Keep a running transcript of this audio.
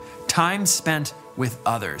time spent with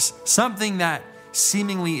others, something that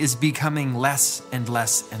seemingly is becoming less and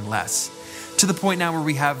less and less, to the point now where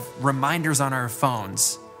we have reminders on our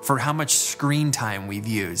phones for how much screen time we've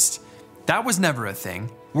used. That was never a thing.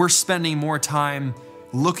 We're spending more time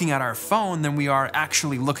looking at our phone than we are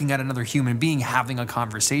actually looking at another human being having a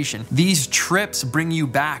conversation. These trips bring you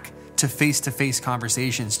back to face-to-face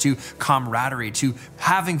conversations, to camaraderie, to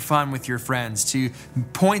having fun with your friends, to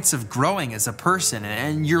points of growing as a person.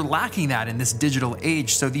 And you're lacking that in this digital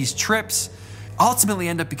age. So these trips ultimately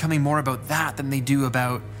end up becoming more about that than they do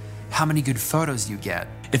about how many good photos you get.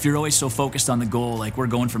 If you're always so focused on the goal, like we're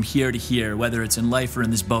going from here to here, whether it's in life or in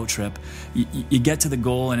this boat trip, you get to the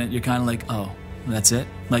goal and you're kind of like, oh, that's it?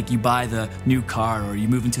 Like you buy the new car or you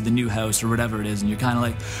move into the new house or whatever it is, and you're kind of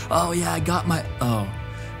like, oh yeah, I got my,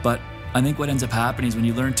 But I think what ends up happening is when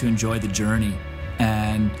you learn to enjoy the journey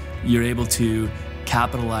and you're able to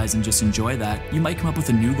capitalize and just enjoy that, you might come up with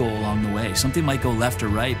a new goal along the way. Something might go left or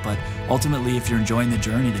right, but ultimately if you're enjoying the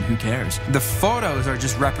journey, then who cares? The photos are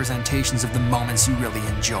just representations of the moments you really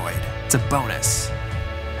enjoyed. It's a bonus.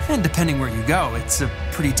 And depending where you go, it's a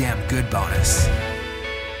pretty damn good bonus.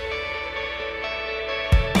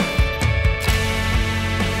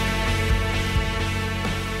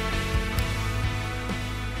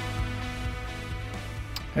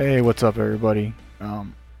 Hey, what's up, everybody?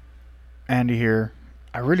 Andy here.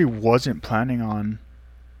 I really wasn't planning on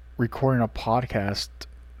recording a podcast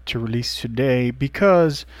to release today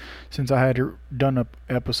because since I had done an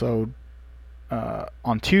episode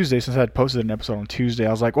on Tuesday, since I had posted an episode on Tuesday,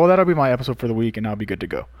 I was like, well, that'll be my episode for the week and I'll be good to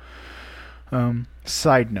go.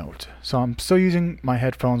 Side note. So I'm still using my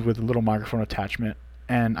headphones with a little microphone attachment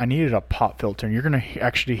and I needed a pop filter. And you're going to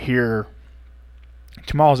actually hear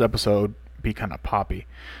tomorrow's episode be kind of poppy.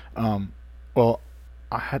 Because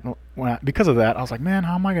of that, I was like, man,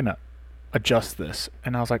 how am I gonna adjust this?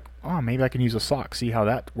 And I was like, oh, maybe I can use a sock, see how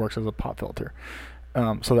that works as a pop filter,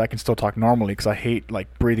 so that I can still talk normally, because I hate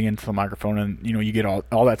like breathing into the microphone and you get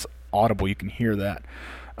all that's audible, you can hear that.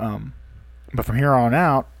 But from here on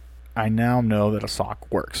out, I now know that a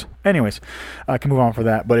sock works. Anyways, I can move on for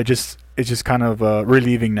that, but it's just kind of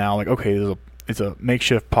relieving now. Like, okay, it's a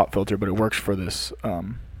makeshift pop filter, but it works for this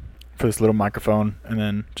little microphone, and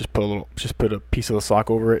then just put a piece of the sock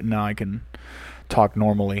over it, and now I can talk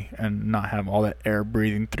normally and not have all that air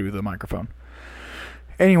breathing through the microphone.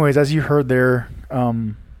 Anyways, as you heard there,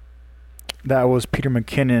 that was Peter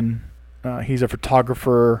McKinnon. He's a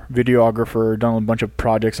photographer, videographer, done a bunch of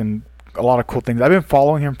projects and a lot of cool things. I've been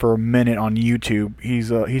following him for a minute on YouTube.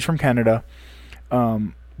 He's from Canada,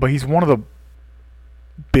 but he's one of the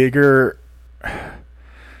bigger.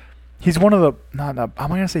 He's one of the, I'm not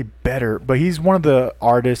going to say better, but he's one of the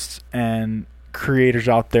artists and creators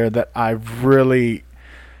out there that I've really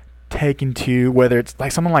taken to, whether it's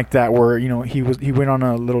like something like that where, he went on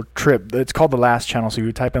a little trip. It's called The Last Channel. So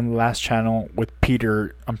you type in The Last Channel with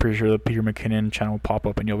Peter, I'm pretty sure the Peter McKinnon channel will pop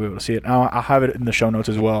up and you'll be able to see it. I'll have it in the show notes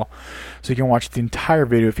as well. So you can watch the entire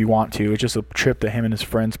video if you want to. It's just a trip that him and his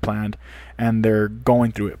friends planned and they're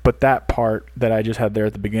going through it. But that part that I just had there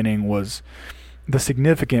at the beginning was the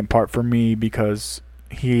significant part for me, because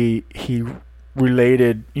he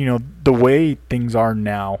related, the way things are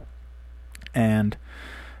now and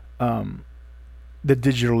the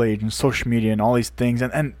digital age and social media and all these things,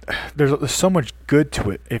 and there's so much good to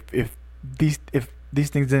it. If these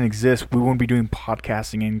things didn't exist, we wouldn't be doing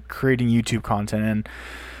podcasting and creating YouTube content and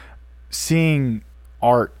seeing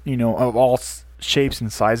art, of all shapes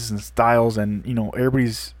and sizes and styles, and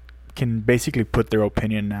everybody's can basically put their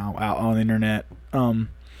opinion now out on the internet,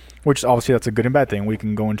 which obviously that's a good and bad thing. We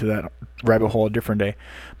can go into that rabbit hole a different day.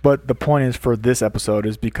 But the point is for this episode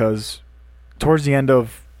is because towards the end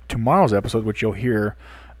of tomorrow's episode, which you'll hear,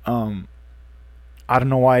 I don't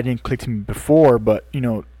know why it didn't click to me before, but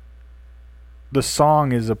the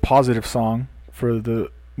song is a positive song for the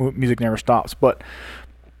Music Never Stops. But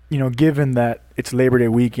given that it's Labor Day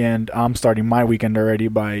weekend, I'm starting my weekend already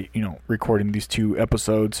by, recording these 2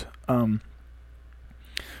 episodes.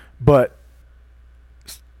 But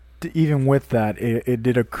even with that, it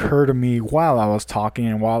did occur to me while I was talking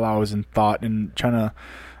and while I was in thought and trying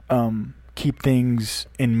to keep things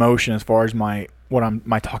in motion as far as my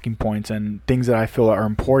talking points and things that I feel are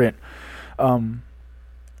important.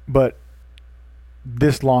 But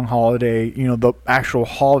this long holiday, the actual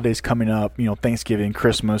holidays coming up, Thanksgiving,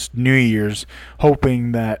 Christmas, New Year's,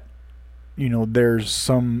 hoping that, there's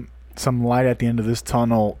some light at the end of this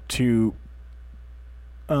tunnel to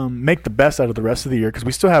make the best out of the rest of the year, because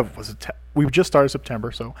we still have, we just started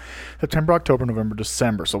September, so September, October, November,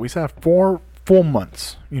 December, so we still have 4 full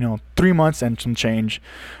months, 3 months and some change,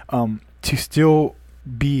 to still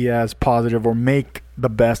be as positive or make the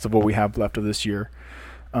best of what we have left of this year.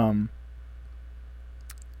 And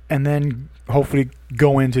then hopefully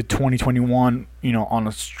go into 2021, on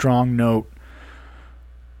a strong note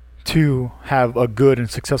to have a good and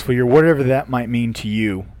successful year, whatever that might mean to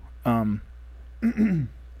you. But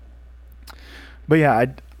yeah,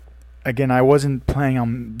 I wasn't planning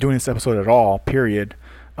on doing this episode at all, period,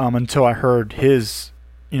 until I heard his,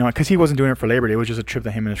 because he wasn't doing it for Labor Day. It was just a trip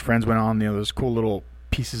that him and his friends went on. There's cool little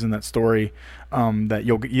pieces in that story that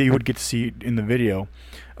you would get to see in the video.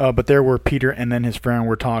 But there were Peter and then his friend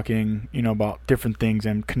were talking, about different things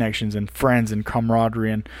and connections and friends and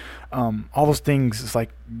camaraderie and all those things. It's like,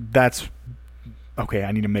 that's okay.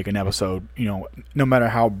 I need to make an episode, no matter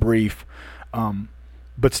how brief,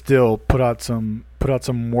 but still put out some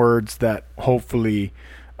words that hopefully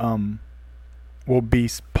will be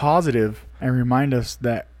positive and remind us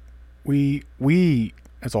that we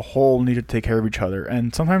as a whole need to take care of each other.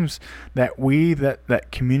 And sometimes that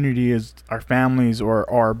community is our families or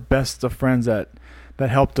our best of friends that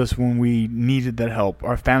helped us when we needed that help,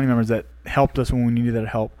 our family members that helped us when we needed that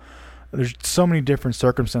help. There's so many different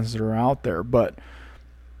circumstances that are out there, but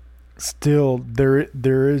still there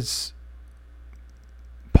is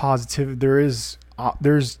positive. There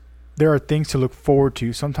are things to look forward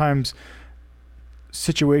to. Sometimes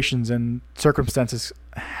situations and circumstances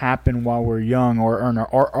happen while we're young or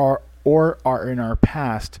are in our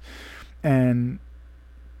past, and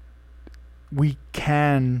we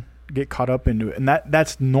can get caught up into it, and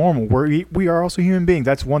that's normal. We are also human beings.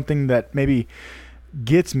 That's one thing that maybe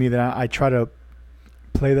gets me, that I try to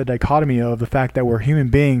play the dichotomy of the fact that we're human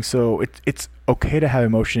beings. So it's okay to have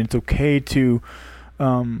emotion. It's okay to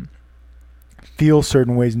feel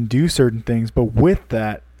certain ways and do certain things. But with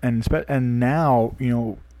that, and now,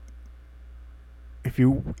 if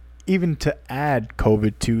you even to add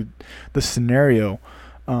COVID to the scenario,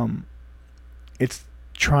 it's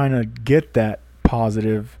trying to get that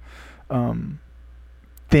positive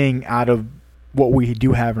thing out of what we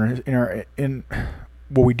do have in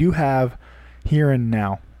what we do have here and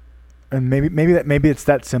now. And maybe it's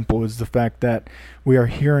that simple, is the fact that we are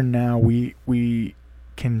here and now. We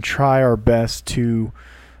can try our best to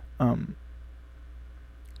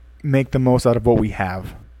make the most out of what we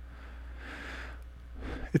have.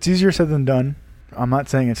 It's easier said than done. I'm not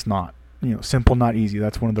saying it's not. Simple, not easy.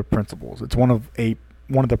 That's one of the principles. It's one of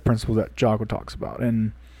the principles that Jocko talks about.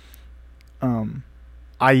 And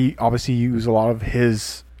I obviously use a lot of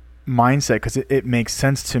his mindset because it makes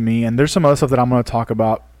sense to me. And there's some other stuff that I'm going to talk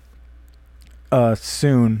about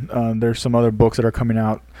soon. There's some other books that are coming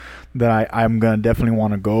out that I'm going to definitely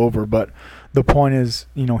want to go over. But the point is,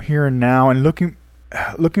 here and now, and looking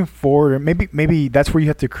forward. Maybe that's where you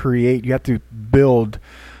have to create. You have to build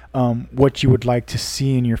what you would like to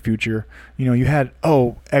see in your future. You had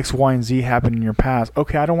X, Y, and Z happen in your past.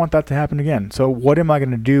 Okay, I don't want that to happen again. So what am I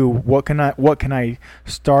going to do? What can I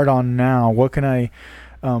start on now? What can I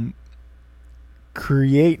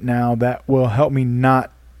create now that will help me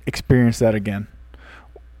not experience that again?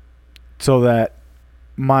 So that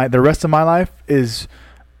the rest of my life is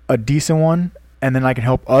a decent one, and then I can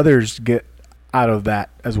help others get out of that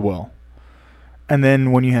as well. And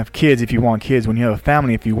then when you have kids, if you want kids, when you have a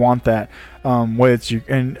family, if you want that, whether it's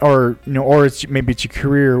or it's maybe it's your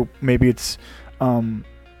career, maybe it's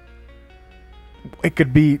it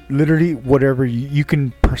could be literally whatever you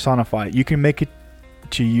can personify it. You can make it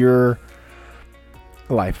to your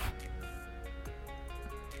life.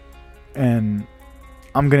 And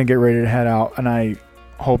I'm gonna get ready to head out, and I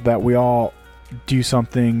hope that we all do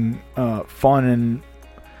something fun and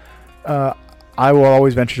I will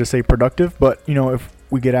always venture to say productive, but if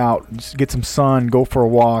we get out, just get some sun, go for a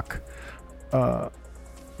walk,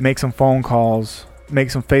 make some phone calls, make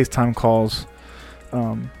some FaceTime calls.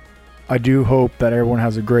 I do hope that everyone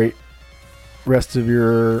has a great rest of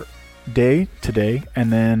your day today,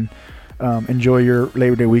 and then enjoy your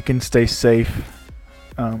Labor Day weekend. Stay safe.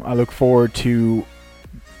 I look forward to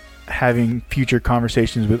having future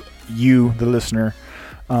conversations with you, the listener,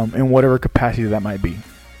 in whatever capacity that might be.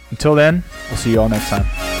 Until then, we'll see you all next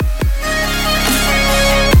time.